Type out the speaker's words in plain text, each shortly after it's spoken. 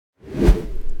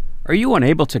Are you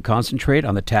unable to concentrate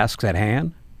on the tasks at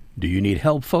hand? Do you need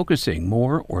help focusing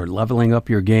more or leveling up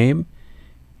your game?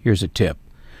 Here's a tip.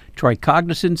 Try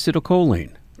Cognizin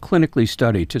Citicoline, clinically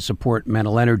studied to support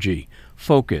mental energy,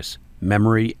 focus,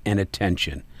 memory, and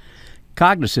attention.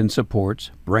 Cognizin supports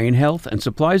brain health and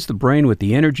supplies the brain with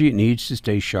the energy it needs to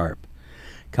stay sharp.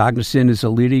 Cognizin is a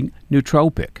leading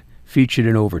nootropic, featured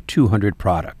in over 200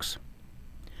 products.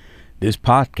 This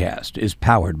podcast is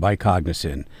powered by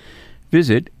Cognizin.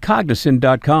 Visit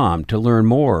cognizin.com to learn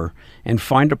more and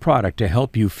find a product to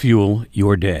help you fuel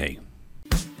your day.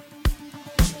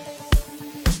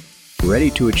 Ready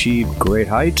to achieve great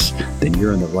heights? Then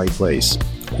you're in the right place.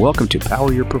 Welcome to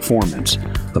Power Your Performance,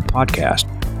 the podcast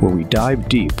where we dive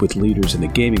deep with leaders in the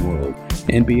gaming world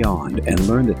and beyond and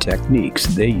learn the techniques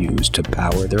they use to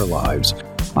power their lives.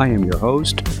 I am your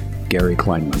host, Gary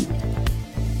Kleinman.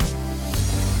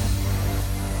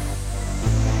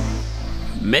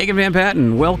 Megan Van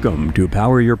Patten, welcome to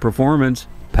Power Your Performance,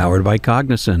 powered by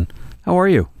Cognizin. How are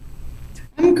you?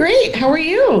 I'm great. How are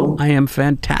you? I am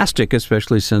fantastic,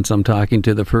 especially since I'm talking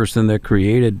to the person that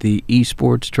created the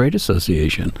Esports Trade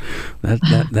Association.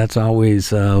 That's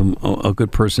always a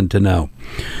good person to know.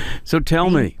 So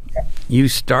tell me, you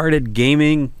started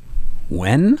gaming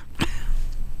when?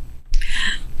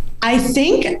 I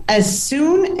think as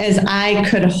soon as I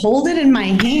could hold it in my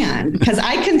hand, because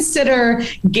I consider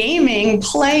gaming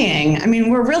playing. I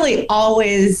mean, we're really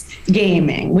always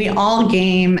gaming. We all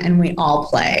game and we all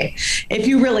play, if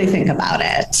you really think about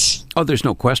it. Oh, there's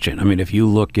no question. I mean, if you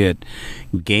look at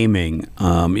gaming,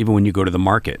 even when you go to the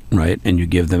market, right, and you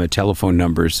give them a telephone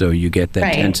number so you get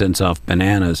that 10 cents off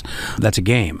bananas, that's a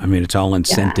game. I mean, it's all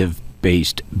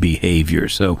incentive-based behavior.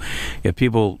 So if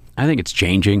people, I think it's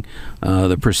changing.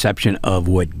 The perception of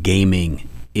what gaming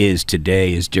is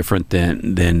today is different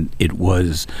than it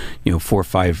was, 4,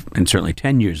 5, and certainly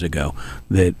 10 years ago,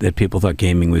 that people thought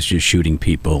gaming was just shooting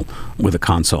people with a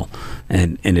console,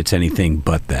 and it's anything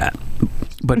but that.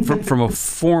 But from a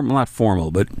not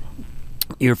formal, but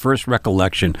your first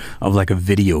recollection of like a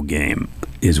video game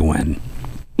is when?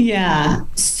 Yeah.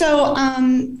 So,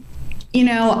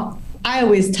 I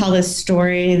always tell this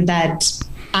story that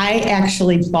I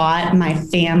actually bought my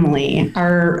family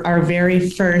our very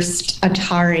first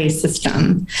Atari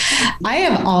system. I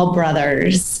have all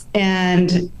brothers,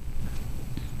 and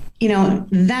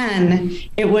then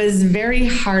it was very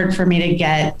hard for me to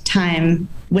get time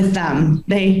with them.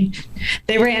 They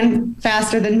ran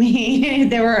faster than me.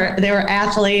 They were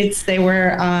athletes. They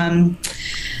were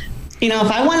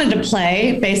if I wanted to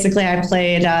play, basically I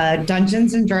played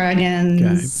Dungeons and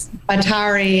Dragons,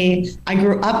 Atari. I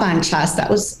grew up on chess.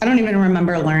 I don't even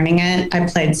remember learning it. I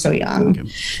played so young. Okay.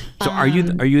 So are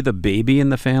you the baby in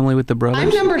the family with the brothers? I'm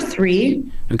number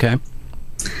 3. Okay.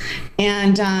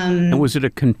 And was it a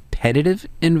competitive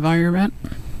environment?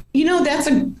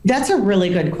 That's a really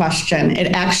good question.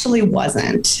 It actually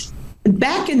wasn't.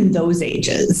 Back in those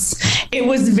ages, it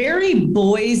was very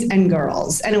boys and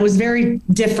girls, and it was very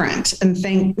different. And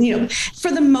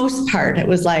for the most part, it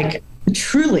was like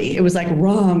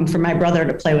wrong for my brother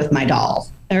to play with my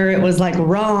doll, or it was like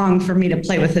wrong for me to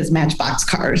play with his Matchbox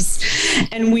cars.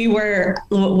 And we were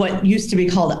what used to be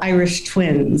called Irish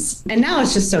twins. And now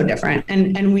it's just so different.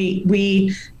 And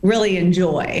we really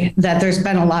enjoy that there's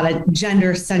been a lot of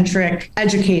gender-centric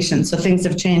education. So things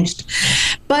have changed.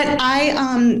 But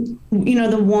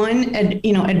the one,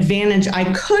 advantage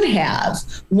I could have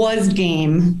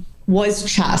was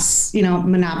chess,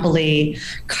 Monopoly,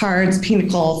 cards,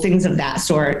 Pinochle, things of that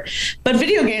sort. But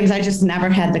video games, I just never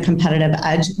had the competitive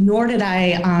edge, nor did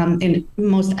I in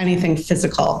most anything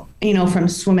physical, from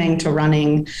swimming to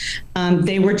running.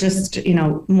 They were just,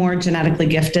 more genetically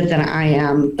gifted than I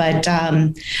am. But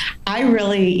I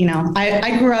really,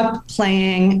 I grew up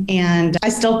playing, and I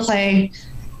still play.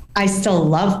 I still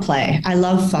love play. I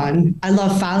love fun. I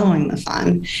love following the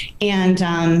fun.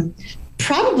 And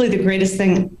probably the greatest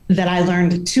thing that I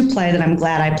learned to play that I'm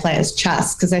glad I play is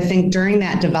chess, because I think during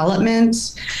that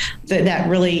development, that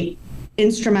really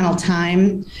instrumental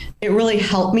time, it really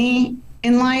helped me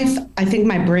in life. I think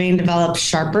my brain developed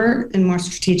sharper and more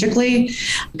strategically,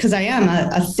 because I am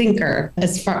a thinker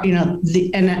as far,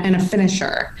 and a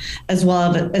finisher as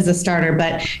well as a starter.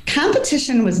 But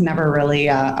competition was never really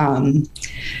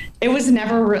it was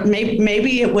never,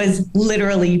 maybe it was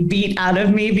literally beat out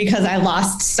of me because I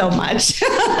lost so much.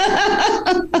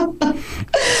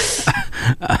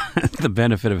 The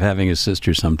benefit of having a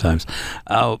sister sometimes.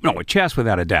 No, chess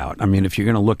without a doubt. I mean, if you're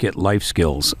going to look at life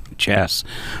skills, chess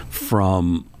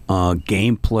from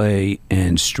gameplay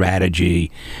and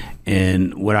strategy,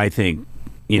 and what I think,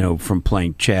 from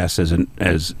playing chess as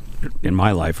in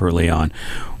my life early on,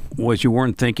 was you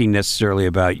weren't thinking necessarily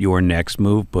about your next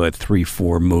move, but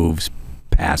 3-4 moves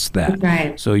past that.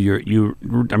 Right. So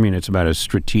I mean, it's about as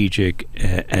strategic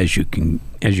as you can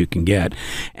get,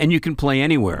 and you can play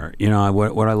anywhere. You know,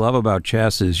 what I love about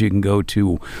chess is you can go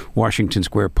to Washington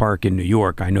Square Park in New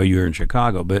York. I know you're in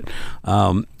Chicago, but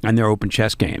and there are open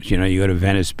chess games. You know, you go to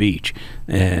Venice Beach,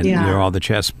 and there are all the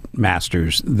chess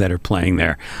masters that are playing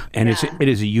there, and it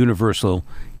is a universal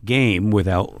game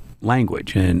without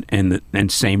language and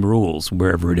same rules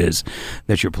wherever it is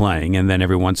that you're playing. And then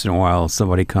every once in a while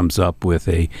somebody comes up with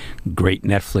a great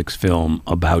Netflix film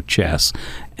about chess,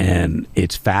 and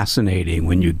it's fascinating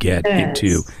when you get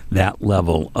into that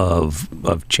level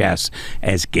of chess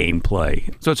as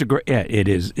gameplay. So it's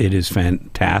it is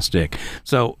fantastic.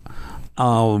 So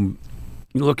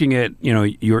looking at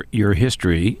your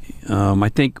history, I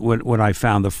think what I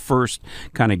found, the first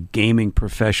kind of gaming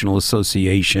professional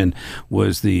association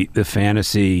was the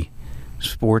Fantasy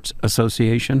Sports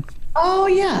Association. Oh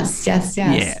yes.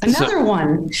 Yeah, another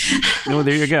one. No,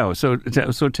 there you go. So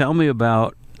tell me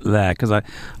about that, because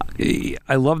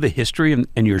I love the history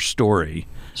and your story.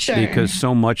 Sure. Because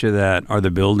so much of that are the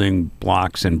building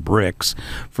blocks and bricks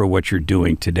for what you're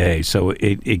doing today. So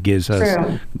it gives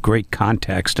us great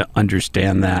context to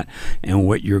understand that and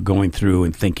what you're going through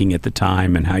and thinking at the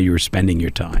time and how you were spending your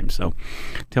time. So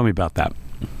tell me about that.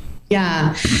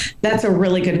 Yeah, that's a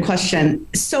really good question.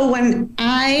 So when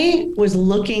I was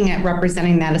looking at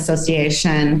representing that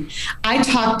association, I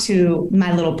talked to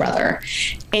my little brother,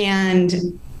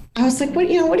 and I was like, what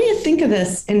do you think of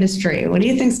this industry? What do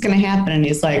you think is going to happen? And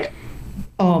he's like,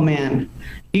 oh man,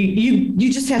 you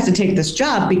just have to take this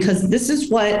job because this is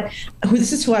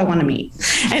who I want to meet.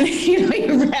 And he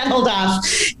rattled off,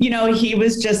 he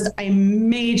was just a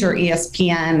major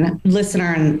ESPN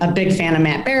listener and a big fan of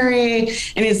Matt Berry.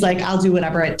 And he's like, I'll do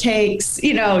whatever it takes.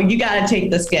 You got to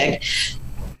take this gig.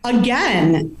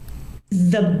 Again,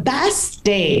 the best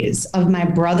days of my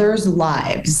brother's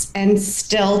lives, and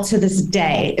still to this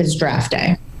day, is draft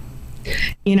day.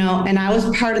 And I was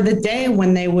part of the day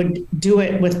when they would do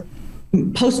it with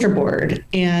poster board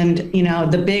and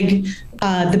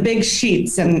the big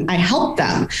sheets, and I helped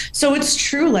them. So it's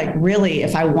true, like really,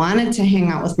 if I wanted to hang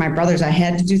out with my brothers, I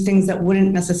had to do things that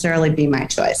wouldn't necessarily be my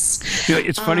choice.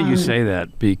 It's funny you say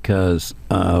that, because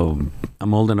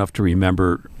I'm old enough to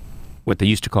remember what they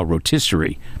used to call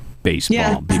rotisserie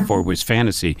baseball before it was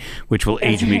fantasy, which will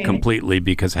age me completely,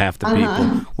 because half the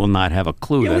people will not have a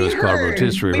clue that it's called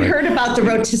rotisserie. We heard about the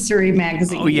rotisserie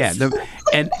magazines. Oh yeah,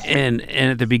 and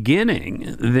at the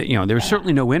beginning, there was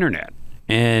certainly no internet,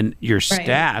 and your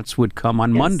stats would come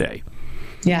on Monday.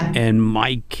 Yeah, and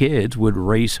my kids would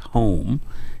race home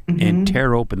and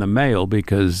tear open the mail,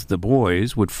 because the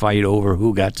boys would fight over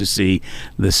who got to see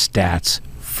the stats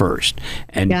first.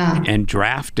 And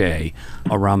draft day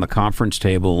around the conference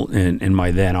table in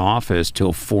my then office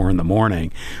till 4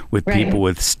 a.m. with people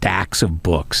with stacks of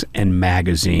books and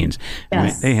magazines.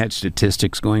 Yes. They had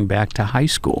statistics going back to high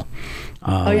school.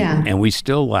 And we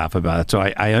still laugh about it. So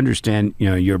I understand,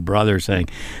 your brother saying,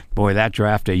 boy, that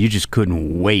draft day, you just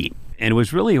couldn't wait. And it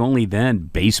was really only then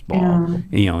baseball.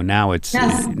 Now it's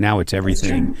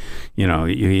everything.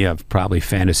 You have probably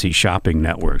fantasy shopping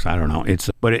networks. I don't know.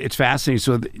 But it's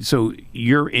fascinating. So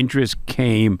your interest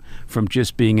came from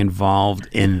just being involved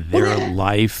in their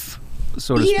life,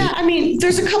 so to speak? Yeah, I mean,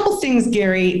 there's a couple things,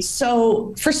 Gary.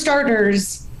 So for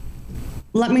starters,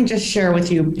 let me just share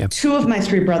with you, 2 of my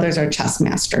 3 brothers are chess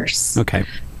masters. Okay.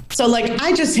 So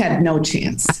I just had no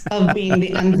chance of being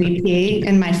the MVP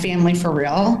in my family for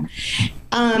real.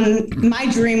 My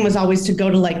dream was always to go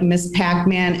to Miss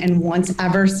Pac-Man and once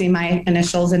ever see my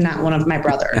initials and not one of my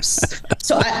brothers.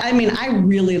 So I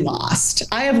really lost.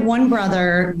 I have one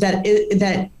brother that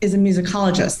is a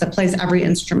musicologist that plays every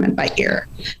instrument by ear.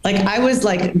 I was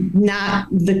not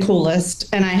the coolest,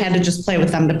 and I had to just play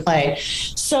with them to play.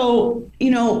 So,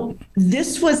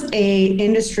 this was a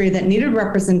industry that needed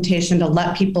representation to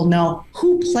let people know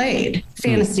who played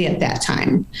fantasy at that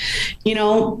time.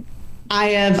 I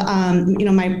have,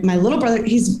 my little brother,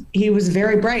 he was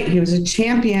very bright. He was a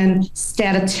champion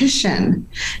statistician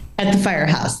at the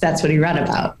firehouse. That's what he read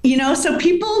about. So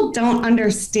people don't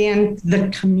understand the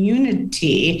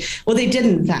community. Well, they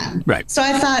didn't then. Right. So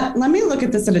I thought, let me look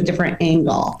at this at a different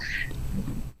angle.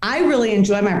 I really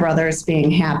enjoy my brothers being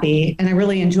happy, and I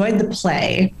really enjoyed the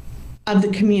play. of the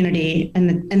community and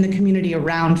the community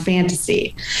around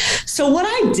fantasy. So what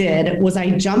I did was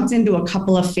I jumped into a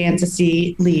couple of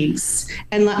fantasy leagues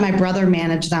and let my brother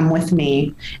manage them with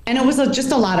me. And it was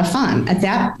just a lot of fun. At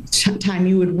that time,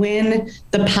 you would win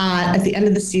the pot at the end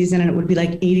of the season, and it would be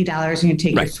like $80, and you'd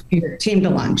take your team to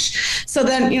lunch. So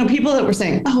then, people that were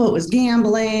saying, oh, it was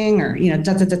gambling, or,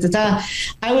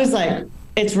 I was like,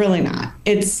 it's really not.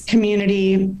 It's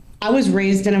community. I was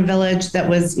raised in a village that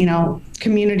was,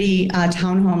 community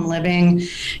townhome living.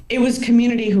 It was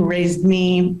community who raised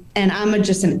me, and I'm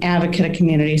just an advocate of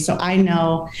community. So I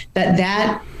know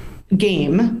that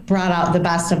game brought out the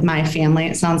best of my family.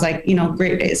 It sounds like,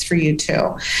 great days for you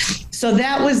too. So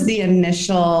that was the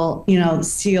initial,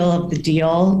 seal of the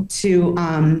deal to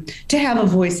have a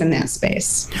voice in that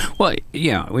space. Well,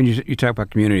 yeah, when you talk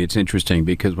about community, it's interesting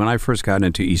because when I first got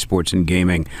into esports and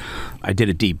gaming, I did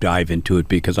a deep dive into it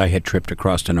because I had tripped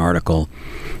across an article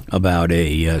about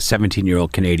a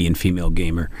 17-year-old Canadian female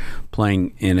gamer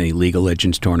playing in a League of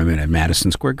Legends tournament at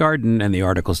Madison Square Garden, and the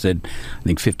article said, I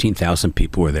think 15,000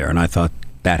 people were there, and I thought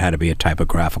that had to be a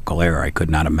typographical error. I could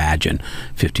not imagine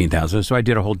 15,000. So I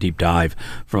did a whole deep dive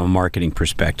from a marketing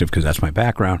perspective because that's my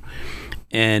background.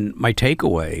 And my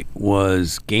takeaway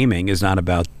was gaming is not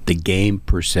about the game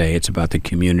per se. It's about the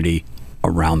community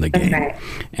around the game, right.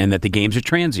 And that the games are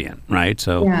transient, right?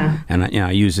 So, and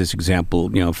I use this example,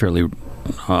 fairly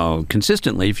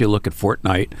consistently. If you look at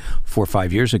Fortnite 4 or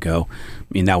 5 years ago,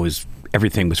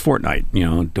 everything was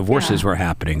Fortnite. Divorces were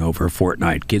happening over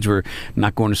Fortnite. Kids were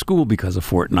not going to school because of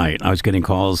Fortnite. I was getting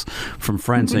calls from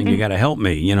friends saying, you got to help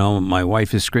me. My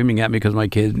wife is screaming at me because my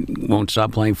kid won't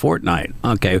stop playing Fortnite.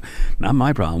 Okay, not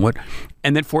my problem.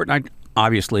 And then Fortnite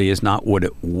obviously is not what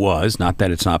it was. Not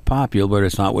that it's not popular, but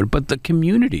it's not but the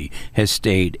community has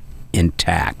stayed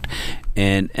intact.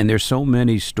 And there's so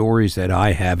many stories that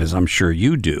I have, as I'm sure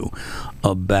you do,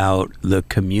 about the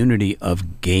community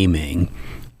of gaming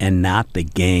and not the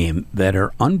game that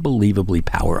are unbelievably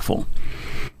powerful,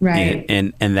 right?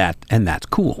 And that's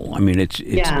cool. I mean,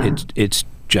 it's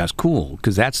just cool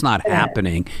because that's not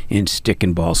happening in stick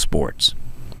and ball sports,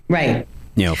 right?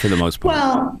 For the most part.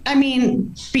 Well, I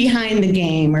mean, behind the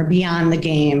game or beyond the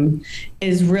game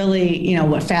is really,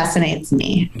 what fascinates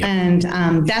me. Yep. And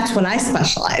that's what I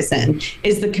specialize in,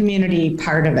 is the community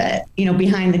part of it,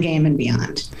 behind the game and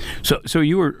beyond. So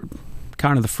you were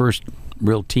kind of the first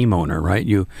real team owner, right?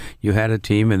 You had a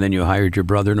team and then you hired your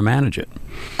brother to manage it.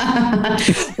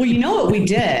 Well, you know what we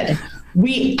did?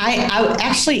 I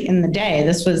actually, in the day,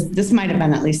 this might have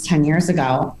been at least 10 years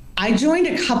ago, I joined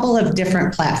a couple of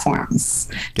different platforms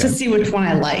to see which one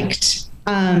I liked.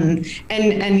 And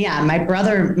my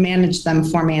brother managed them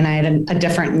for me, and I had a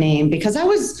different name because I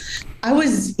was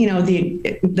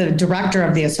the director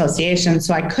of the association,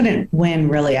 so I couldn't win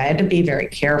really. I had to be very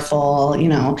careful,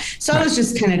 So I was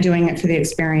just kind of doing it for the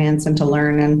experience and to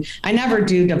learn. And I never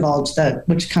do divulge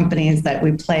which companies that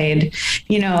we played,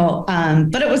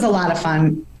 but it was a lot of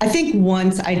fun. I think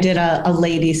once I did a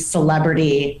lady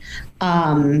celebrity,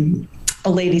 and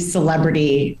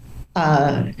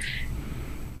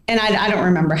I don't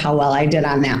remember how well I did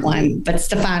on that one, but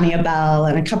Stefania Bell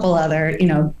and a couple other,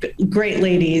 great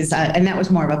ladies. And that was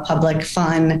more of a public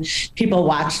fun. People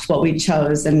watched what we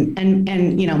chose. And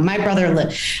my brother,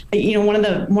 one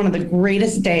of the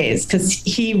greatest days, because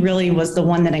he really was the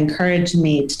one that encouraged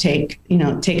me to take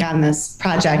on this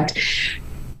project.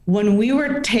 When we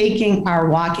were taking our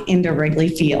walk into Wrigley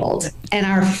Field, and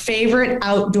our favorite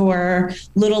outdoor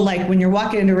when you're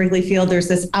walking into Wrigley Field, there's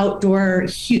this outdoor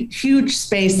huge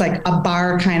space, like a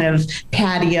bar kind of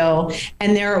patio.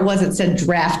 And there it was, it said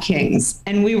DraftKings.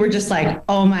 And we were just like,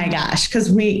 oh my gosh.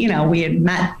 Cause we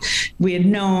had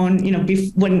known,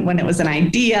 when it was an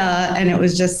idea, and it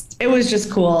was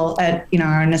just cool at,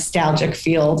 our nostalgic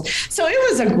field. So it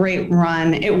was a great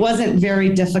run. It wasn't very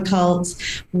difficult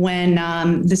when,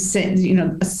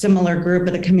 a similar group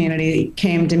of the community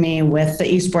came to me with the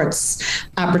esports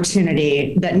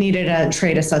opportunity that needed a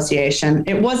trade association.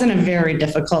 It wasn't a very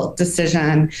difficult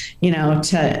decision,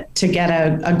 to get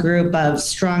a group of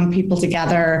strong people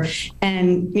together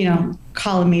and,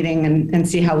 call a meeting and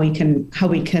see how we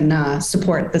can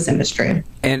support this industry.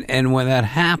 And when that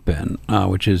happened,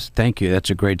 thank you. That's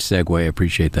a great segue. I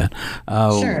appreciate that.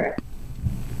 Sure.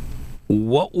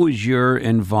 What was your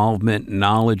involvement,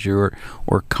 knowledge, or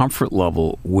comfort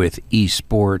level with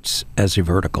esports as a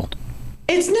vertical?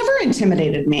 It's never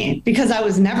intimidated me because I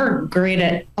was never great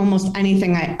at almost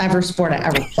anything I ever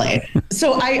played.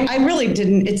 So I really it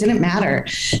didn't matter.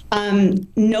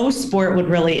 No sport would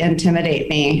really intimidate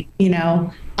me.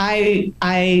 I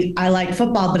like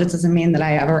football, but it doesn't mean that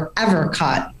I ever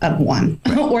caught one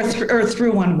or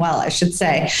threw one well, I should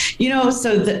say.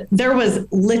 So there was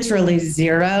literally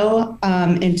zero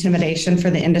intimidation for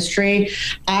the industry.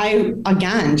 I,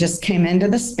 again, just came into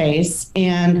the space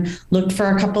and looked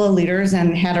for a couple of leaders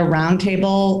and had a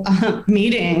roundtable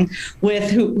meeting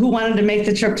with who wanted to make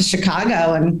the trip to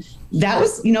Chicago. And that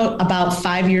was, about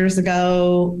 5 years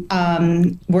ago.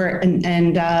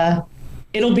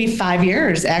 It'll be 5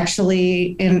 years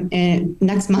actually in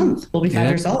next month. We'll be 5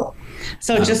 years old.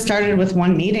 So it just started with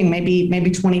one meeting,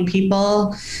 maybe 20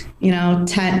 people,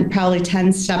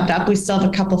 10 stepped up. We still have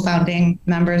a couple founding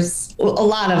members. A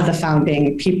lot of the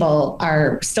founding people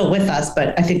are still with us,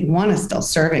 but I think one is still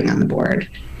serving on the board.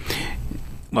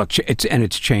 Well,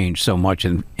 it's changed so much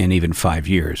in even 5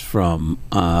 years from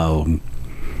the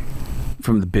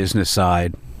business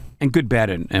side. And good, bad,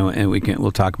 and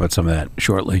we'll talk about some of that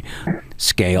shortly.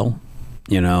 Scale,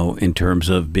 in terms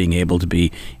of being able to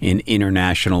be in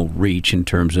international reach in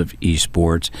terms of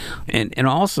esports, and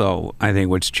also I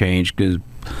think what's changed, because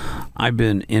I've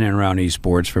been in and around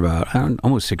esports for about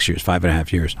almost 6 years,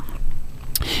 5.5 years,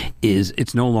 is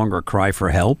it's no longer a cry for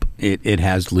help. It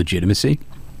has legitimacy,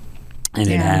 and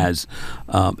it has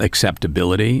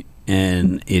acceptability,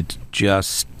 and it's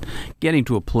just getting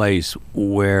to a place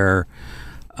where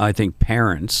I think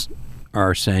parents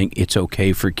are saying it's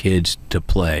okay for kids to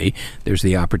play. There's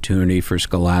the opportunity for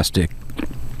scholastic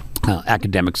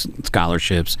academic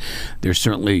scholarships. There's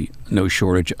certainly no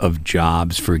shortage of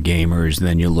jobs for gamers. And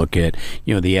then you look at,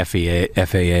 the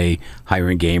FAA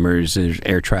hiring gamers, there's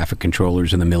air traffic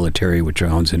controllers in the military with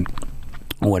drones and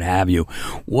what have you.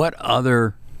 What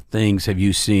other things have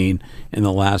you seen in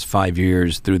the last 5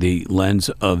 years through the lens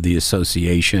of the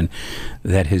association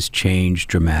that has changed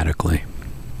dramatically?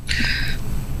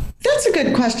 That's a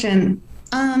good question.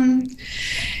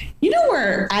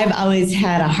 Where I've always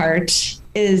had a heart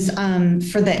is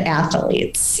for the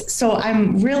athletes. So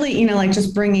I'm really,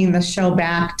 just bringing the show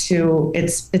back to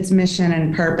its mission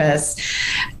and purpose.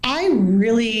 I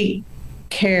really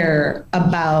care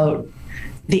about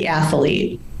the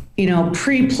athlete.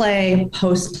 Pre-play,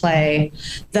 post-play,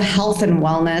 the health and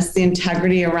wellness, the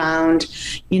integrity around,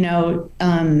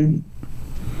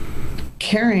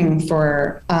 caring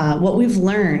for what we've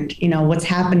learned, what's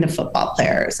happened to football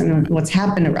players and what's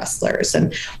happened to wrestlers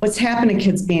and what's happened to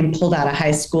kids being pulled out of high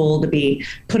school to be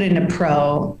put into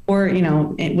pro, or,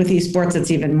 with esports, it's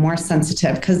even more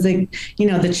sensitive because the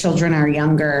children are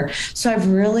younger. So I've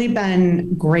really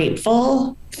been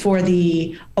grateful for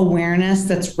the awareness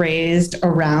that's raised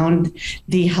around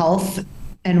the health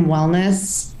and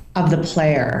wellness of the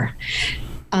player.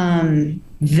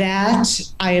 That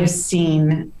I have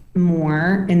seen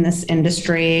more in this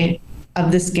industry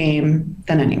of this game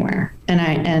than anywhere.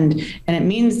 And it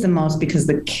means the most because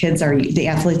the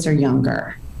athletes are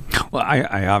younger. Well,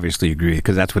 I obviously agree,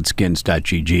 because that's what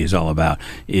skins.gg is all about,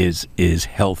 is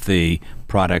healthy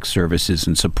products, services,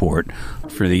 and support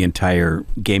for the entire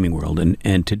gaming world,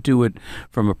 and to do it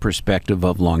from a perspective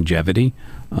of longevity,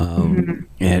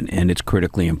 and it's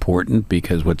critically important,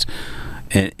 because what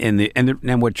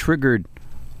triggered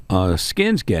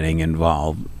Skins getting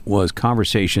involved was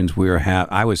conversations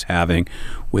I was having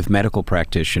with medical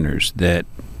practitioners that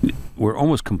were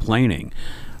almost complaining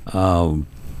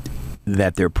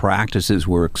that their practices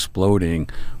were exploding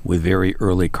with very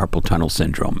early carpal tunnel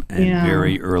syndrome and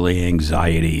very early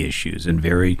anxiety issues and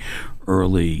very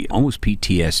early almost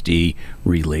PTSD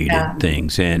related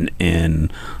things,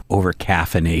 and over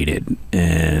caffeinated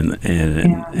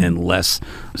and less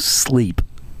sleep,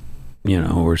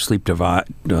 or sleep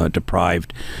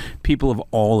deprived people of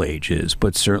all ages,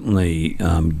 but certainly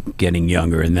getting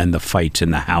younger, and then the fights in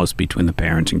the house between the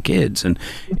parents and kids and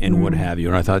what have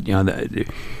you. And I thought,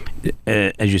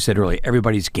 as you said earlier,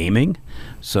 everybody's gaming,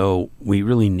 so we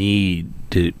really need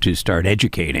to start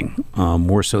educating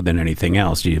more so than anything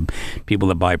else. People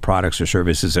that buy products or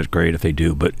services, that's great if they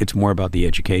do, but it's more about the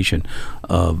education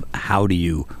of how do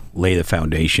you lay the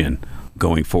foundation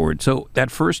going forward. So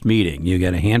that first meeting, you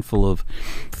get a handful of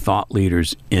thought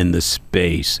leaders in the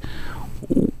space.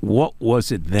 What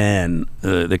was it then,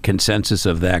 the consensus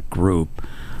of that group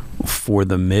for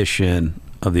the mission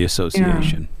of the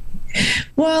association?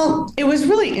 Well, it was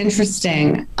really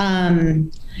interesting.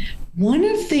 One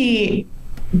of the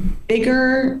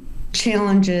bigger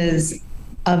challenges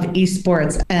of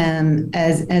esports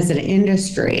as an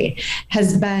industry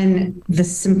has been the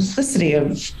simplicity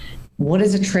of what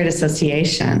is a trade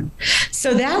association.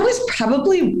 So that was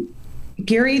probably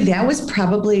Gary, that was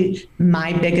probably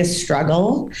my biggest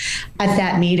struggle at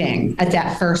that meeting, at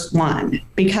that first one,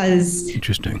 because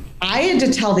Interesting. I had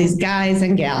to tell these guys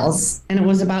and gals, and it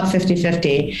was about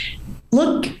 50-50,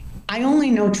 look, I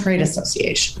only know trade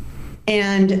association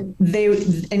and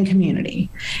community.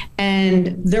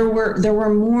 And there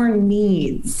were more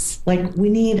needs. Like, we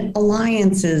need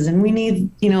alliances, and we need,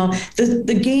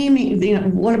 the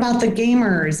gaming, what about the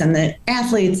gamers and the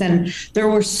athletes? And there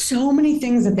were so many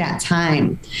things at that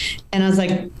time. And I was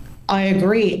like, I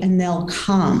agree, and they'll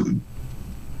come.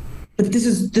 But this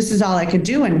is all I could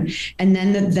do. And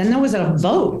then there was a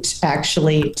vote,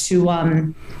 actually,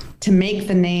 to make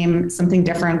the name something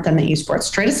different than the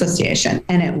Esports Trade Association,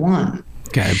 and it won.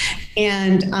 Okay.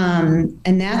 And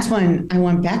that's when I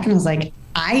went back and I was like,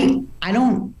 I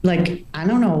don't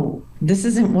know. This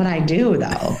isn't what I do,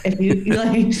 though. If you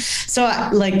like, so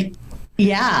like,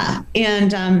 yeah.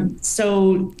 And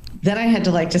so then I had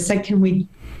to just say, can we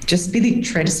just be the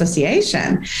trade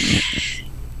association?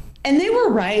 And they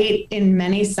were right in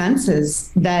many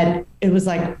senses that it was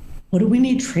like, what do we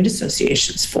need trade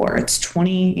associations for? It's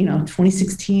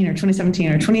 2016 or 2017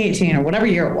 or 2018 or whatever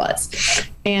year it was.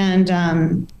 And,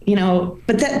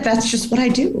 but that's just what I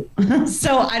do.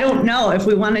 So I don't know if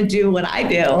we want to do what I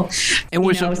do. And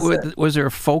was there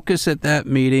a focus at that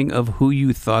meeting of who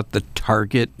you thought the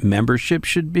target membership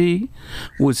should be?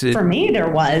 Was it? For me, there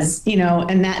was,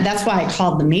 and that's why I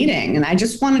called the meeting. And I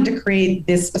just wanted to create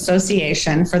this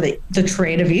association for the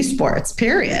trade of esports,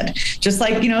 period. Just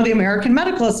like, the American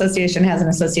Medical Association has an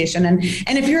association. And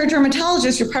if you're a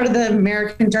dermatologist, you're part of the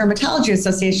American Dermatology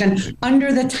Association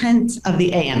under the tent of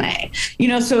the AMA.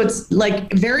 So it's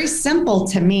like very simple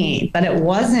to me, but it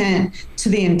wasn't to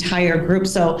the entire group.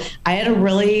 So I had a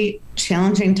really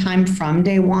challenging time from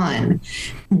day one.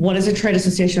 What is a trade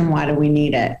association? Why do we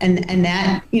need it? And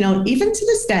that, even to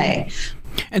this day.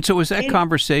 And so is that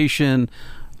conversation,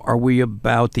 are we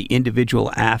about the individual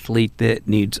athlete that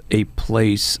needs a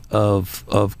place of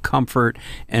comfort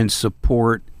and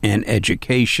support and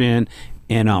education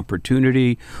and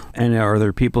opportunity? And are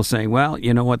there people saying, well,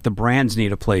 you know what, the brands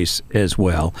need a place as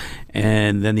well,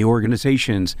 and then the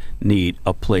organizations need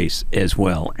a place as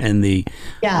well, and the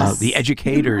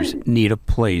educators need a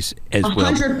place as 100%.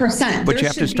 Well. 100%. But you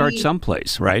have to start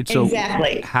someplace, right? So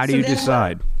exactly. How do you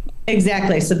decide?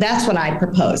 Exactly. So that's what I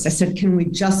proposed. I said, can we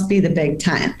just be the Big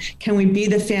Ten? Can we be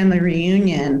the family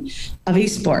reunion of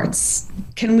esports?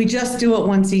 Can we just do it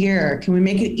once a year? Can we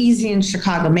make it easy in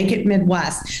Chicago? Make it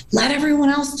Midwest? Let everyone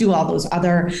else do all those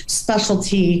other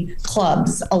specialty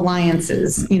clubs,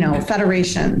 alliances,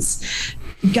 federations.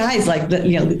 Guys, like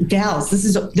gals, this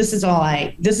is all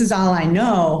I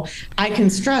know. I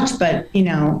can stretch, but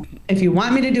if you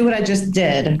want me to do what I just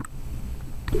did,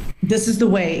 this is the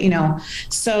way,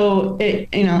 so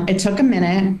it took a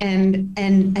minute and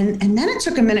then it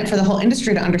took a minute for the whole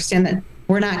industry to understand that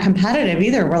we're not competitive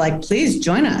either. We're like, please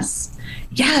join us.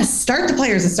 Yes, start the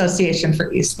Players Association for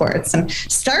Esports and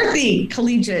start the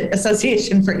Collegiate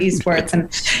Association for Esports. And,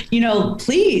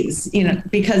 please,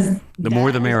 because the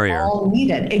more the merrier. All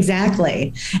needed.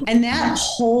 Exactly. And that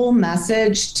whole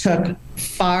message took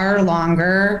far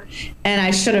longer. And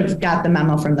I should have got the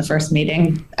memo from the first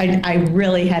meeting. I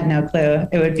really had no clue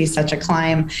it would be such a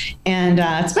climb. And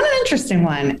it's been an interesting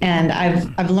one. And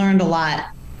I've learned a lot.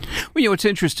 Well, it's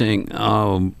interesting.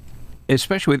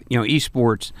 Especially with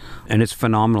esports, and it's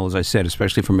phenomenal, as I said,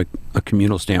 especially from a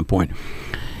communal standpoint.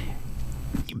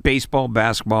 Baseball,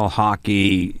 basketball,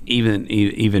 hockey,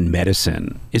 even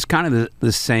medicine is kind of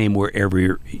the same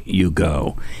wherever you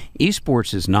go.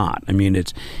 Esports is not. I mean,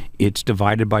 it's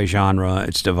divided by genre,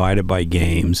 it's divided by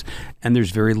games, and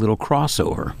there's very little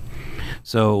crossover.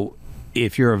 So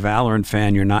if you're a Valorant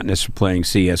fan, you're not necessarily playing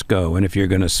CSGO, and if you're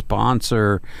going to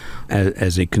sponsor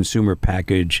as a consumer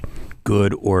package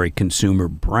good or a consumer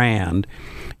brand,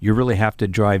 you really have to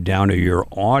drive down to your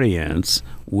audience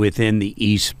within the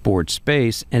esports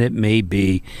space, and it may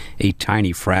be a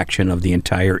tiny fraction of the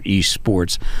entire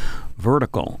esports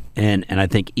vertical. And I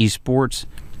think esports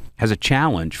has a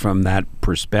challenge from that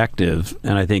perspective,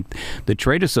 and I think the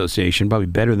trade association, probably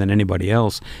better than anybody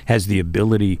else, has the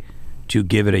ability to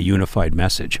give it a unified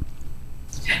message.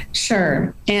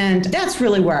 Sure. And that's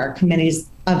really where our committees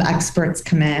of experts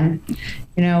come in.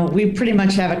 We pretty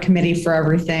much have a committee for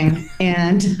everything,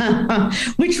 and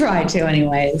we try to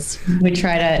anyways. We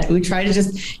try to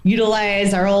just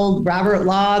utilize our old Robert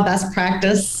Law best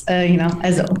practice,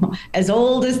 as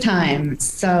old as time.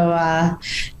 So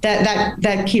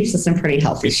that keeps us in pretty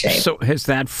healthy shape. So has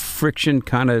that friction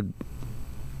kind of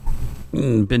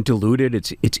been diluted?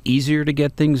 It's easier to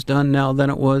get things done now than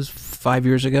it was 5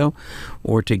 years ago,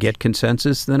 or to get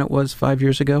consensus than it was 5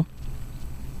 years ago?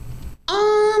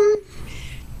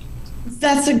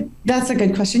 That's a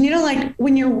good question. Like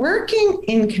when you're working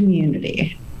in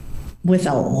community with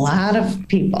a lot of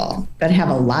people that have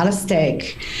a lot of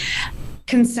stake,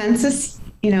 consensus,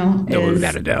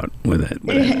 without a doubt,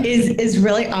 is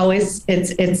really always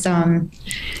it's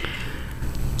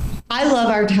I love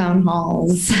our town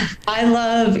halls. I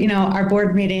love, our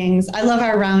board meetings. I love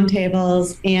our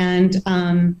roundtables. And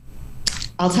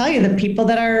I'll tell you, the people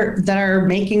that are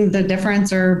making the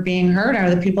difference or being heard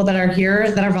are the people that are here,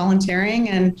 that are volunteering,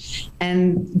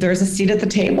 and there's a seat at the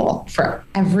table for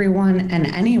everyone and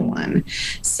anyone.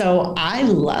 So I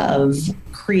love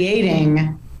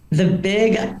creating the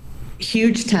big,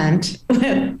 huge tent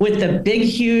with the big,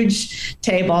 huge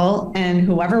table, and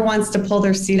whoever wants to pull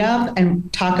their seat up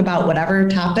and talk about whatever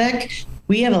topic,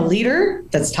 we have a leader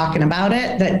that's talking about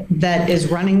it, that is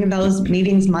running those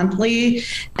meetings monthly,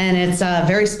 and it's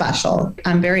very special.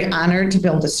 I'm very honored to be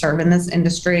able to serve in this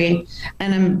industry,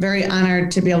 and I'm very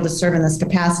honored to be able to serve in this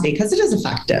capacity because it is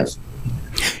effective.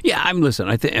 Yeah,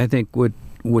 I think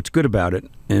what's good about it,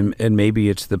 and maybe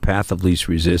it's the path of least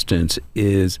resistance,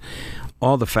 is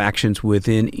all the factions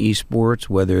within esports,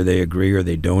 whether they agree or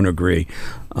they don't agree,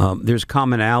 there's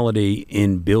commonality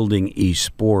in building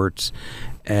esports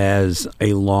as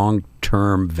a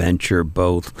long-term venture,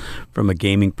 both from a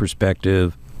gaming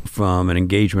perspective, from an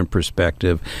engagement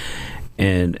perspective,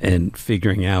 and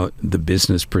figuring out the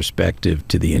business perspective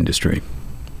to the industry.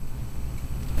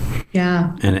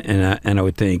 Yeah. And I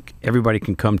would think everybody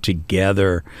can come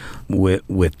together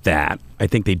with that. I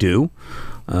think they do.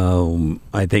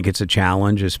 I think it's a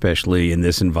challenge, especially in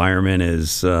this environment,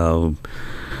 as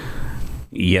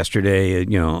yesterday,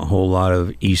 a whole lot of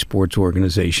esports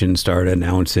organizations started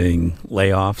announcing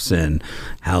layoffs and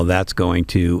how that's going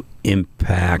to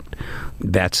impact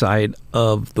that side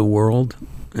of the world.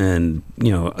 And,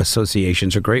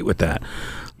 associations are great with that.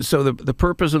 So the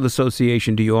purpose of the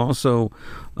association, do you also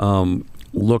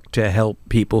look to help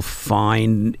people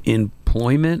find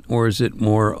employment, or is it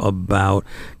more about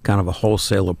kind of a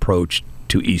wholesale approach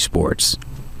to esports?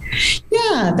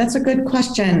 Yeah, that's a good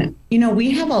question.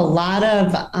 We have a lot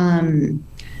of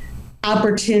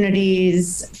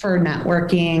opportunities for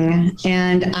networking,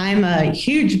 and I'm a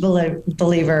huge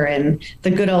believer in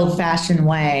the good old-fashioned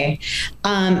way.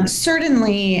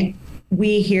 Certainly,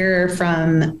 we hear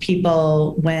from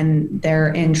people when they're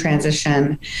in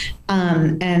transition,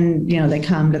 and they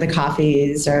come to the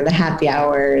coffees or the happy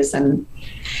hours, and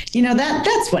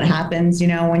that's what happens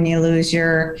when you lose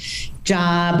your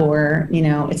job, or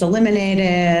it's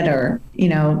eliminated, or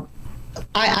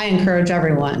I encourage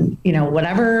everyone,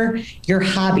 whatever your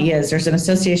hobby is, there's an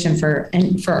association for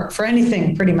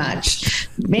anything pretty much.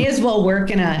 May as well work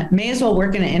in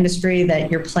an industry that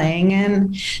you're playing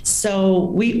in. So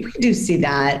we do see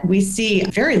that. We see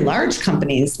very large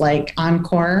companies like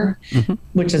Encore,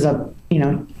 which is a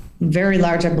very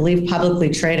large, I believe,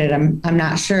 publicly traded. I'm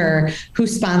not sure who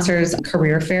sponsors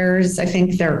career fairs. I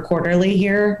think they're quarterly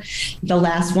here. The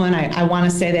last one, I want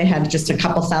to say they had just a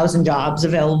couple thousand jobs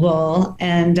available.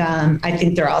 And I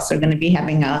think they're also going to be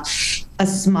having a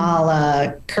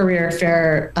small career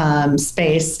fair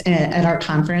space at our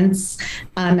conference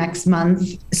next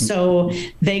month. So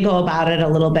they go about it a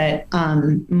little bit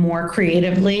more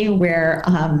creatively, where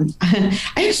I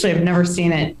actually have never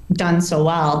seen it done so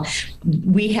well.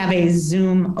 We have a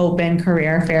Zoom open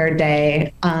career fair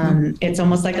day. It's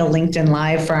almost like a LinkedIn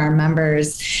Live for our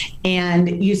members.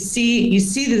 And you see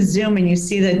the Zoom, and you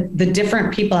see the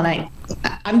different people. And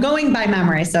I'm going by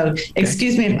memory, so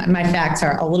excuse me if my facts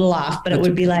are a little off, but it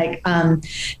would be like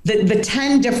the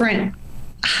 10 different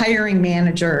hiring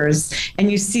managers,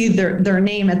 and you see their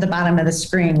name at the bottom of the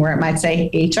screen, where it might say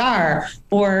HR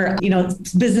or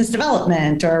business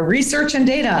development or research and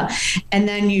data, and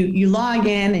then you log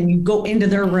in and you go into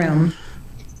their room.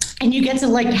 And you get to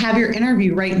have your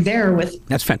interview right there with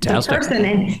that's fantastic. The person.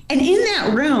 And in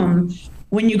that room,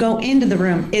 when you go into the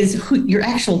room, is your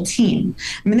actual team.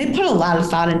 I mean, they put a lot of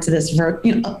thought into this.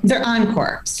 They're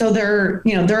Encore, so they're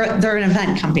an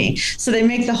event company, so they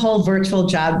make the whole virtual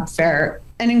job fair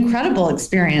an incredible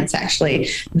experience. Actually,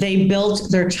 they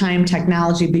built their time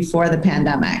technology before the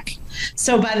pandemic,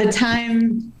 so by the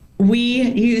time we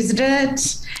used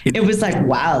it was like,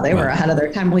 wow, they were ahead of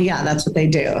their time. Well, yeah, that's what they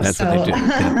do. That's what they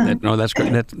do. No, that's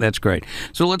great. That's great.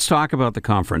 So let's talk about the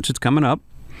conference. It's coming up.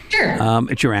 Sure.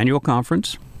 It's your annual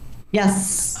conference.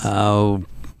 Yes.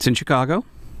 It's in Chicago.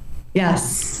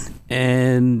 Yes.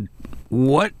 And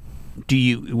what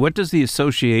does the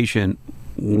association,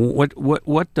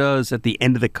 what does at the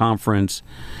end of the conference,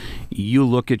 you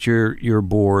look at your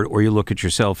board, or you look at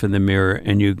yourself in the mirror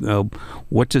and you go,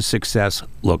 what does success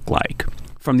look like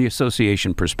from the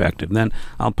association perspective. Then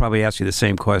I'll probably ask you the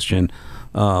same question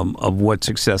of what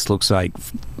success looks like,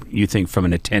 you think, from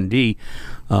an attendee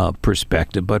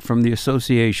perspective. But from the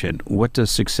association, what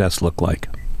does success look like?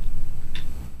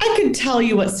 I could tell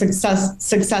you what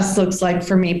success looks like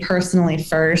for me personally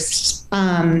first.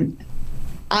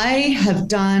 I have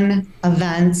done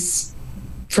events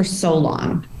for so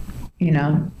long,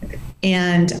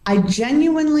 and I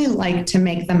genuinely like to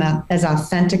make them as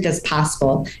authentic as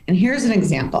possible. And here's an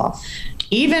example.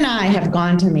 Even I have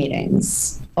gone to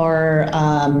meetings or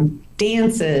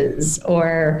dances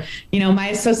or, my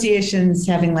association's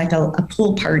having like a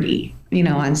pool party,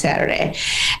 on Saturday.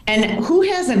 And who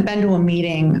hasn't been to a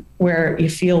meeting where you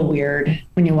feel weird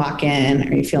when you walk in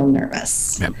or you feel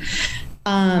nervous? Yep.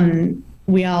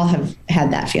 We all have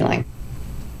had that feeling.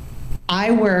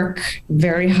 I work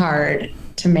very hard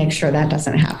to make sure that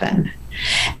doesn't happen.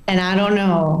 And I don't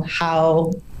know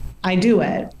how I do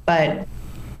it, but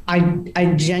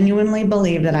I genuinely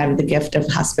believe that I have the gift of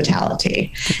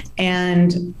hospitality.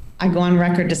 And I go on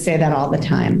record to say that all the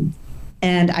time.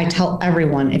 And I tell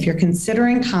everyone, if you're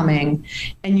considering coming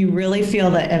and you really feel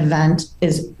the event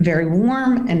is very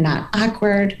warm and not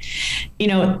awkward,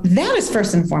 that is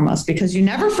first and foremost, because you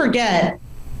never forget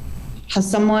how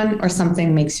someone or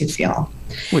something makes you feel.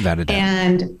 Without a doubt.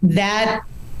 And that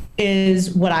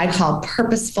is what I call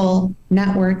purposeful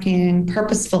networking,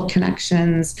 purposeful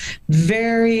connections,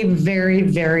 very, very,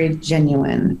 very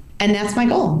genuine. And that's my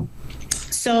goal.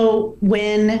 So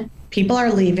when people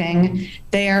are leaving,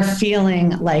 they are feeling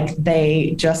like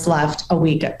they just left a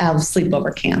week of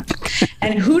sleepover camp.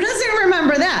 And who doesn't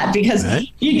remember that? Because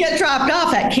you get dropped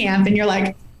off at camp and you're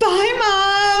like,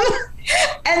 bye, Mom.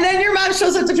 And then your mom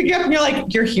shows up to pick you up and you're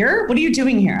like, you're here? What are you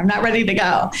doing here? I'm not ready to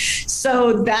go.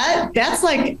 So that's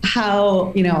like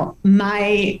how,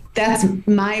 that's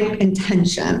my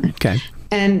intention. Okay.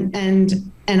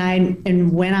 And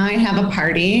when I have a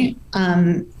party,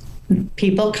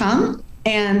 people come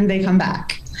and they come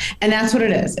back. And that's what it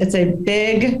is. It's a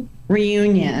big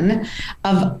reunion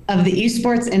of the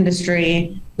esports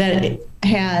industry that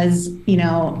has,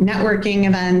 networking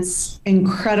events,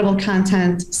 incredible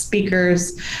content,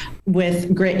 speakers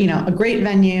with great, a great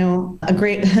venue, a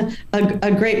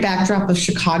great backdrop of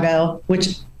Chicago,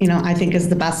 which, I think is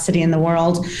the best city in the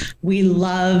world. We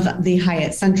love the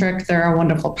Hyatt Centric. They're a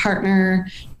wonderful partner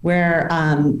where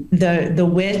the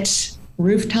WIT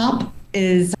rooftop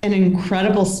is an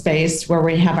incredible space where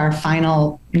we have our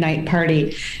final night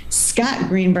party. Scott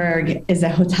Greenberg is a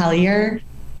hotelier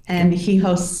and he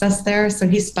hosts us there. So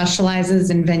he specializes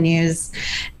in venues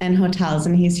and hotels,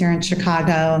 and he's here in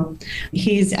Chicago.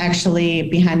 He's actually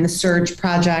behind the Surge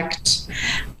project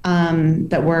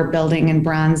that we're building in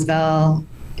Bronzeville.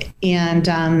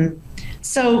 And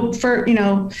so for,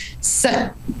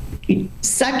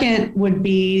 second would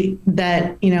be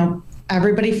that,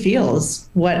 everybody feels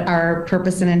what our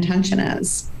purpose and intention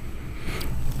is.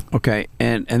 Okay,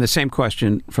 and the same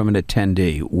question from an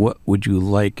attendee. What would you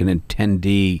like an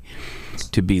attendee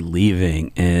to be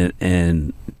leaving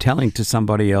and telling to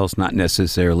somebody else, not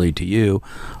necessarily to you,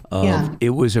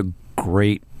 it was a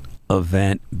great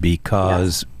event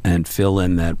because, and fill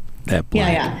in that blank.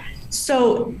 Yeah.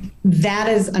 So that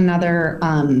is another...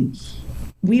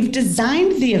 We've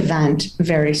designed the event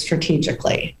very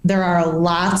strategically. There are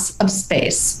lots of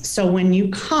space. So when you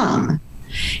come,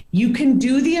 you can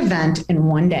do the event in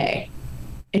one day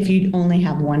if you only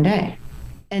have one day.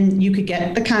 And you could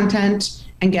get the content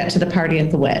and get to the party at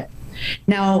the WIT.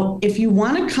 Now, if you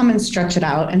want to come and stretch it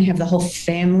out and have the whole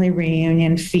family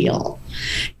reunion feel,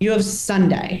 you have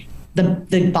Sunday,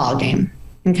 the ball game,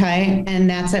 okay? And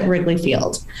that's at Wrigley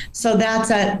Field. So that's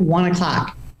at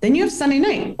 1:00. Then you have Sunday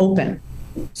night open.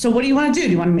 So what do you want to do?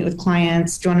 Do you want to meet with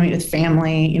clients? Do you want to meet with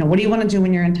family? What do you want to do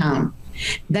when you're in town?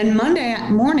 Then Monday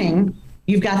morning,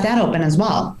 you've got that open as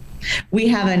well. We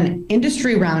have an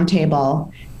industry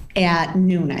roundtable at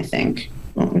noon, I think.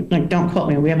 Like, don't quote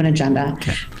me. We have an agenda.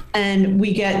 Okay. And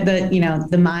we get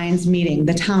the minds meeting,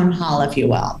 the town hall, if you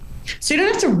will. So you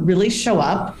don't have to really show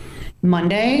up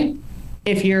Monday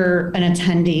if you're an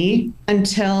attendee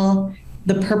until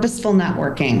the purposeful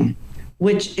networking,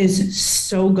 which is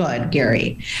so good,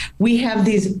 Gary. We have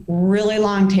these really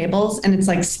long tables and it's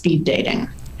like speed dating.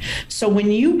 So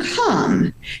when you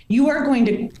come, you are going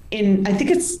to, I think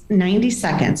it's 90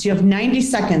 seconds. You have 90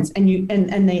 seconds and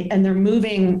they're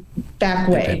moving back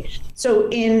way. So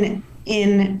in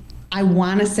I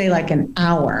want to say like an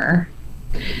hour,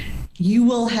 you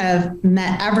will have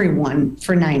met everyone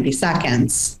for 90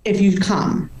 seconds if you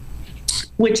come,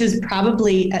 which is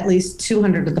probably at least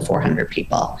 200 of the 400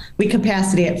 people. We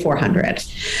capacity at 400.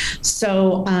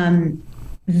 So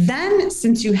Then,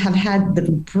 since you have had the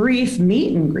brief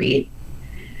meet and greet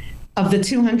of the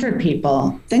 200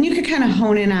 people, then you could kind of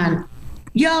hone in on,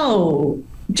 yo,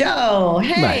 Joe,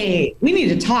 hey, right, we need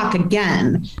to talk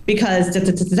again because da,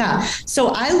 da, da, da, da.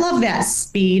 So I love that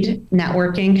speed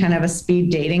networking, kind of a speed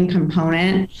dating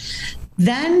component.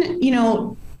 Then,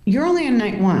 you're only on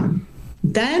night one.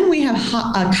 Then we have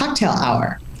a cocktail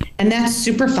hour. And that's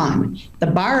super fun. The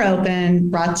bar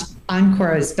open,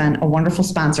 Encore has been a wonderful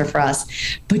sponsor for us.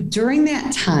 But during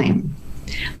that time,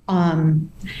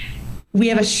 we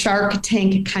have a Shark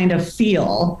Tank kind of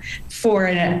feel for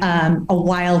a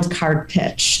wild card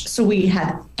pitch. So we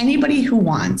have anybody who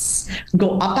wants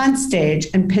go up on stage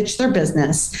and pitch their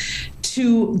business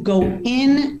to go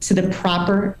into the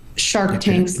proper Shark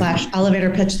Tank / elevator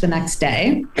pitch the next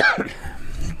day.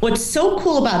 What's so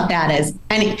cool about that is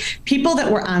any people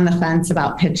that were on the fence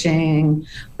about pitching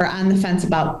or on the fence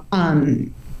about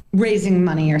raising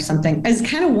money or something is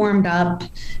kind of warmed up.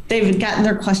 They've gotten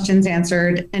their questions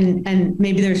answered, and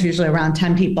maybe there's usually around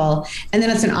 10 people, and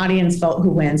then it's an audience vote who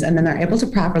wins, and then they're able to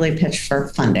properly pitch for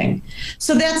funding.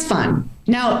 So that's fun.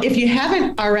 Now, if you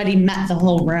haven't already met the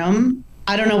whole room,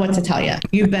 I don't know what to tell you.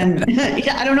 I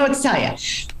don't know what to tell you.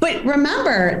 But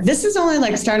remember, this is only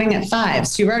like starting at 5.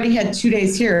 So you've already had 2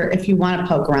 days here if you want to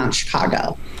poke around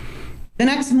Chicago. The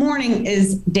next morning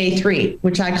is day 3,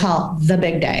 which I call the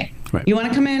big day. Right. You want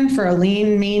to come in for a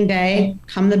lean, mean day,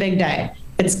 come the big day.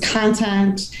 It's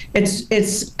content. It's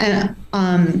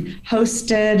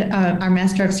hosted. Our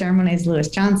master of ceremonies, Lewis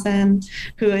Johnson,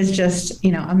 who is just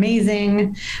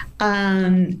amazing,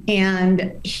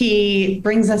 and he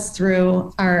brings us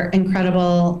through our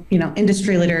incredible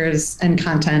industry leaders and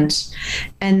content,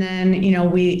 and then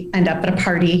we end up at a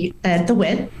party at the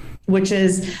Wit, which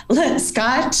is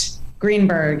Scott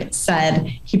Greenberg said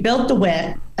he built the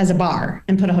Wit as a bar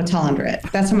and put a hotel under it.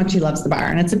 That's how much he loves the bar.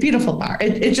 And it's a beautiful bar.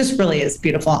 It just really is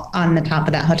beautiful on the top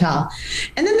of that hotel.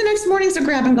 And then the next morning's a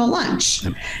grab and go lunch.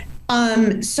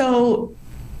 So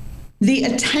the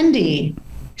attendee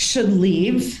should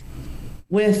leave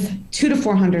with 200 to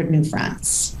 400 new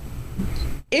friends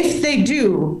if they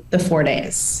do the 4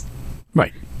 days.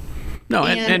 Right. No,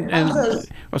 and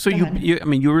also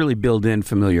you really build in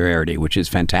familiarity, which is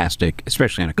fantastic,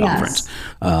 especially in a conference,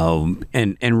 yes.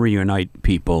 And reunite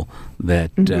people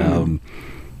that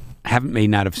may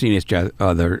not have seen each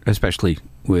other, especially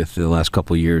with the last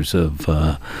couple of years of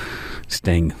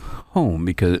staying home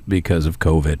because of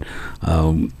COVID.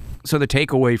 So the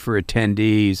takeaway for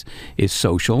attendees is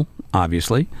social,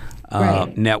 obviously.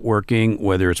 Right. Networking,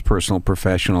 whether it's personal,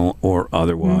 professional, or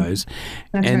otherwise.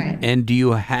 That's right. And do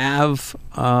you have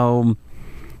a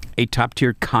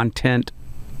top-tier content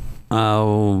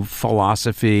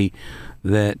philosophy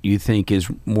that you think is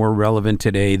more relevant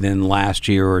today than last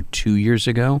year or 2 years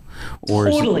ago? Or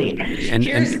totally.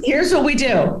 Here's what we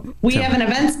do. We have an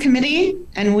events committee,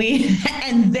 and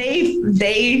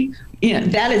they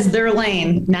that is their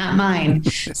lane, not mine.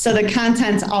 So the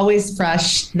content's always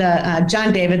fresh. The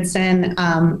John Davidson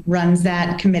runs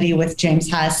that committee with James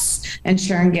Hess and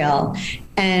Sharon Gill,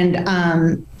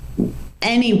 and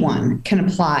anyone can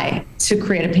apply to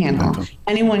create a panel. Okay.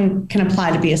 Anyone can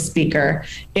apply to be a speaker.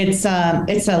 It's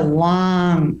a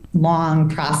long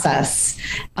process.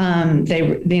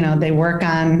 They work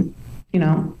on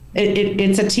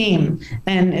it's a team,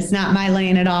 and it's not my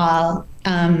lane at all.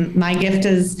 My gift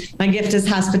is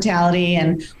hospitality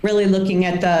and really looking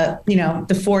at the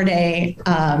 4-day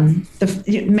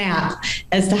the map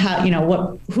as to how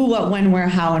who, what, when, where,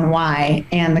 how, and why,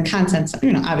 and the contents.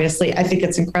 Obviously, I think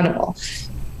it's incredible.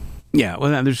 Yeah,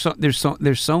 well,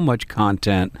 there's so much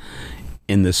content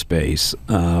in this space.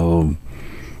 And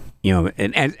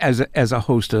as a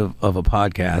host of a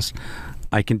podcast,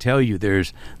 I can tell you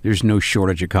there's no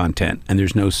shortage of content, and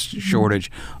there's no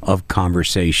shortage of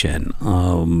conversation.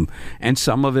 And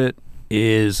some of it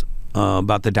is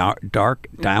about the dark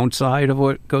downside of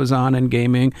what goes on in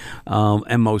gaming,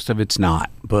 and most of it's not.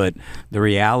 But the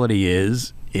reality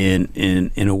is, in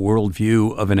a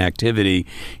worldview of an activity,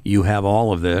 you have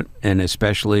all of it, and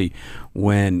especially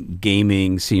when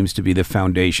gaming seems to be the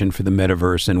foundation for the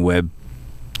metaverse and Web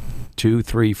 2,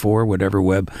 3, 4, whatever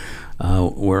web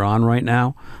we're on right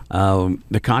now.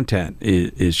 The content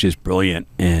is just brilliant,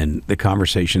 and the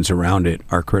conversations around it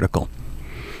are critical.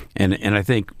 And I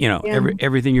think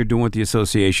everything you're doing with the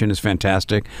association is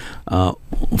fantastic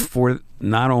for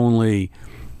not only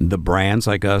the brands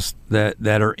like us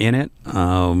that are in it,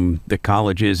 the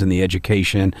colleges and the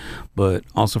education, but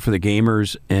also for the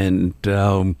gamers. And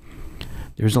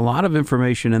there's a lot of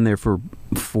information in there for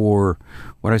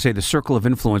what I say, the circle of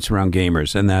influence around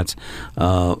gamers, and that's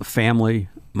family,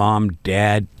 mom,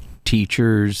 dad,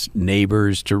 teachers,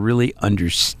 neighbors to really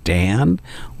understand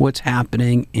what's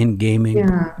happening in gaming,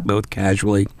 both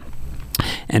casually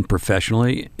and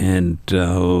professionally. And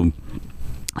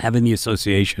having the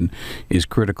association is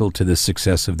critical to the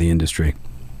success of the industry.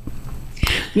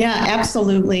 Yeah,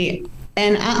 absolutely.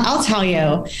 And I'll tell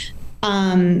you,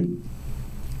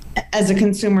 as a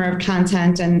consumer of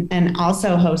content and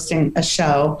also hosting a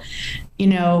show,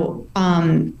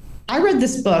 I read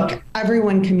this book,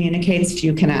 Everyone Communicates,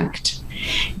 Few Connect.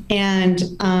 And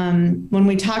when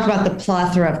we talk about the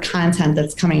plethora of content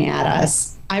that's coming at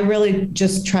us, I really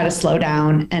just try to slow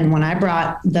down. And when I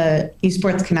brought the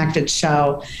Esports Connected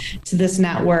show to this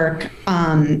network,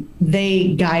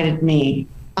 they guided me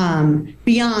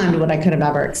beyond what I could have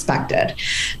ever expected.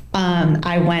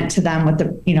 I went to them with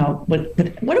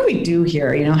what do we do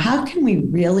here? How can we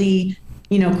really,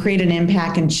 create an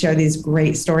impact and share these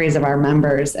great stories of our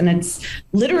members? And it's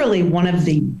literally one of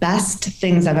the best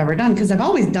things I've ever done, because I've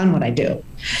always done what I do.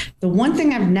 The one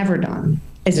thing I've never done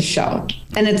is a show.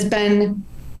 And it's been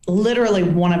literally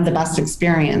one of the best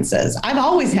experiences. I've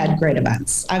always had great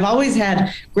events. I've always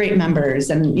had great members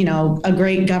and, a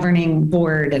great governing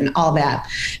board and all that.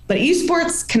 But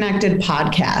Esports Connected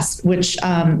podcast, which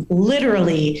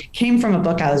literally came from a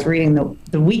book I was reading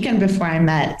the weekend before I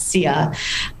met Sia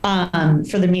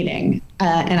for the meeting.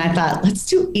 And I thought, let's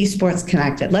do Esports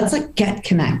Connected. Let's get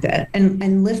connected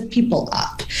and lift people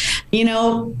up.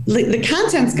 The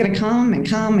content's going to come and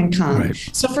come and come. Right.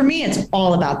 So for me, it's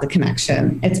all about the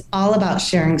connection. It's all about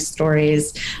sharing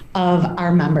stories of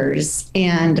our members.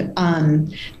 And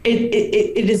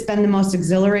it has been the most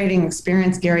exhilarating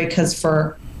experience, Gary, because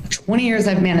for 20 years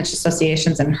I've managed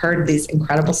associations and heard these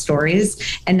incredible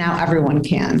stories, and now everyone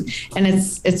can. And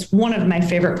it's one of my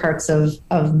favorite parts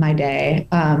of my day,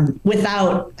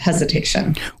 without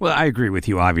hesitation. Well, I agree with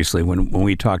you, obviously. When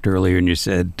we talked earlier and you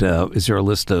said, is there a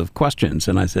list of questions?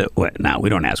 And I said, well, no, we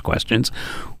don't ask questions.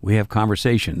 We have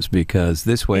conversations, because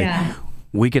this way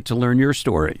we get to learn your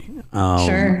story.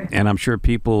 Sure. And I'm sure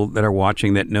people that are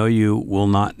watching that know you will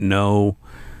not know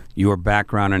your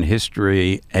background and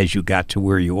history as you got to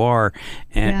where you are,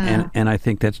 and I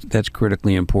think that's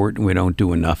critically important. We don't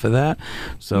do enough of that.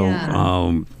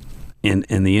 So,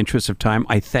 in the interest of time,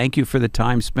 I thank you for the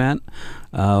time spent.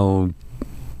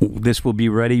 This will be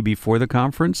ready before the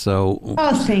conference. So,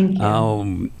 thank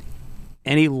you.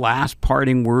 Any last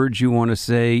parting words you want to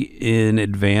say in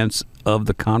advance of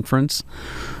the conference?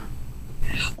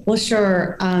 Well,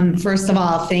 sure. First of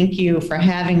all, thank you for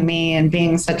having me and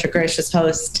being such a gracious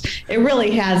host. It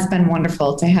really has been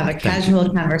wonderful to have a casual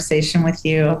conversation with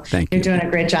you. Thank you. You're doing a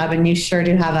great job, and you sure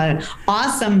do have an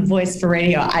awesome voice for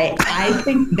radio. I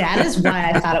think that is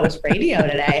why I thought it was radio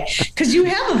today, because you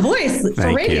have a voice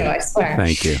for radio, I swear.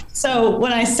 Thank you. So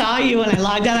when I saw you and I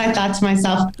logged on, I thought to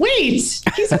myself, wait,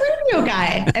 he's a radio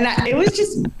guy. And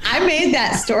I made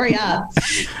that story up.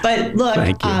 But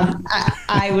look,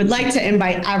 I would like to invite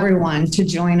everyone to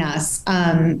join us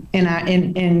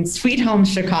in Sweet Home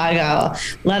Chicago.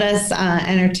 Let us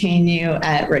entertain you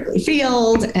at Wrigley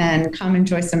Field and come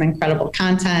enjoy some incredible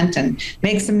content and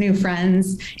make some new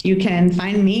friends. You can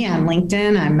find me on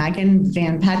LinkedIn. I'm Megan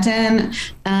Van Petten,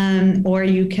 or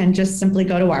you can just simply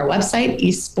go to our website,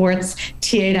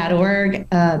 esportsta.org,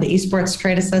 the Esports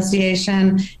Trade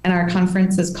Association, and our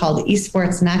conference is called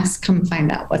Esports Next. Come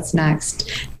find out what's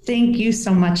next. Thank you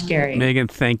so much, Gary. Megan,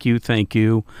 thank you.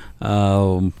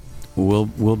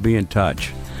 We'll be in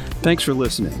touch. Thanks for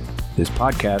listening. This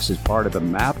podcast is part of the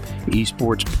MAP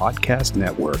Esports Podcast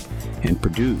Network and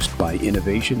produced by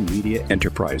Innovation Media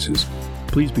Enterprises.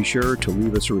 Please be sure to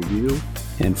leave us a review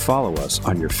and follow us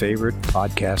on your favorite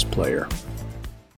podcast player.